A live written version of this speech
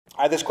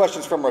This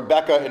question's from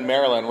Rebecca in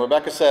Maryland.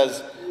 Rebecca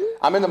says,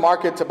 I'm in the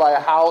market to buy a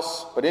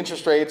house, but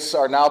interest rates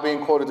are now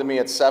being quoted to me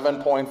at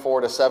 7.4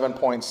 to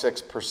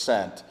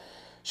 7.6%.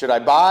 Should I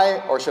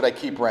buy or should I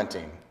keep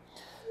renting?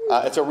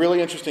 It's a really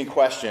interesting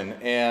question,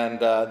 and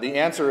the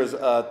answer is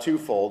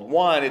twofold.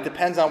 One, it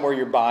depends on where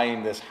you're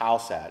buying this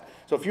house at.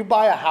 So if you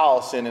buy a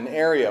house in an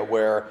area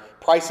where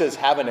prices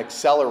haven't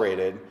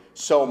accelerated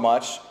so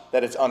much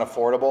that it's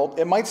unaffordable,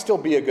 it might still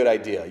be a good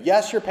idea.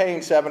 Yes, you're paying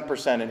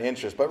 7% in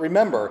interest, but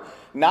remember,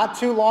 not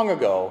too long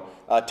ago,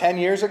 10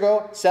 years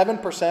ago,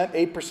 7%,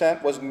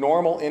 8% was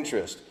normal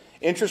interest.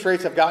 Interest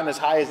rates have gotten as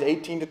high as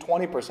 18 to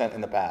 20%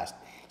 in the past.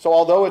 So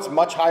although it's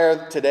much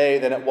higher today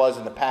than it was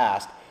in the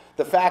past,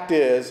 the fact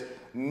is,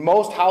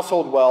 most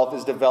household wealth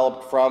is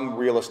developed from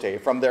real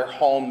estate, from their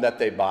home that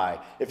they buy.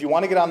 If you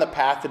want to get on the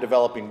path to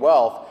developing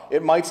wealth,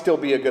 it might still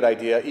be a good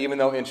idea, even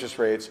though interest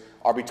rates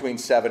are between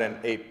 7 and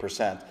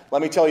 8%.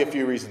 Let me tell you a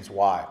few reasons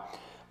why.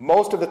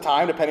 Most of the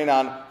time, depending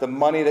on the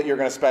money that you're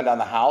going to spend on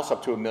the house,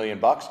 up to $1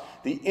 million,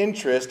 the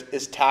interest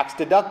is tax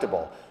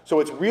deductible.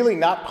 So it's really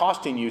not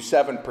costing you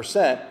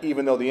 7%,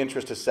 even though the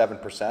interest is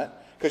 7%,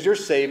 because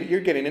you're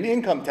getting an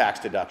income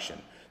tax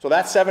deduction. So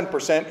that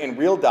 7% in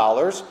real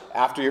dollars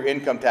after your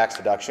income tax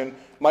deduction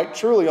might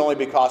truly only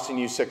be costing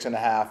you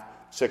 6.5,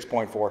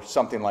 6.4,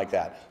 something like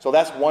that. So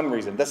that's one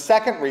reason. The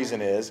second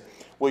reason is,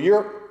 well,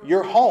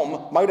 your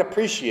home might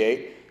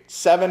appreciate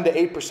 7 to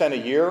 8% a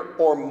year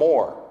or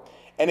more.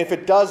 And if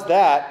it does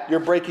that, you're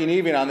breaking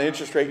even on the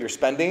interest rate you're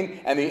spending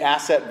and the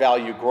asset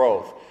value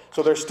growth.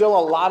 So there's still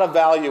a lot of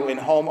value in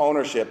home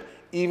ownership.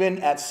 Even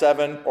at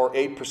 7 or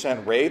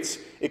 8% rates,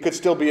 it could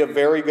still be a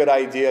very good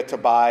idea to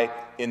buy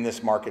in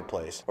this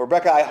marketplace.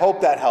 Rebecca, I hope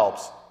that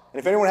helps. And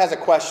if anyone has a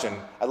question,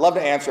 I'd love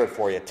to answer it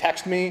for you.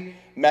 Text me,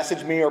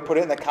 message me, or put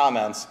it in the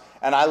comments,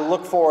 and I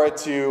look forward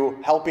to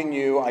helping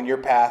you on your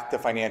path to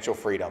financial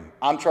freedom.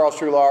 I'm Charles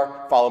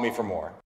Trular. Follow me for more.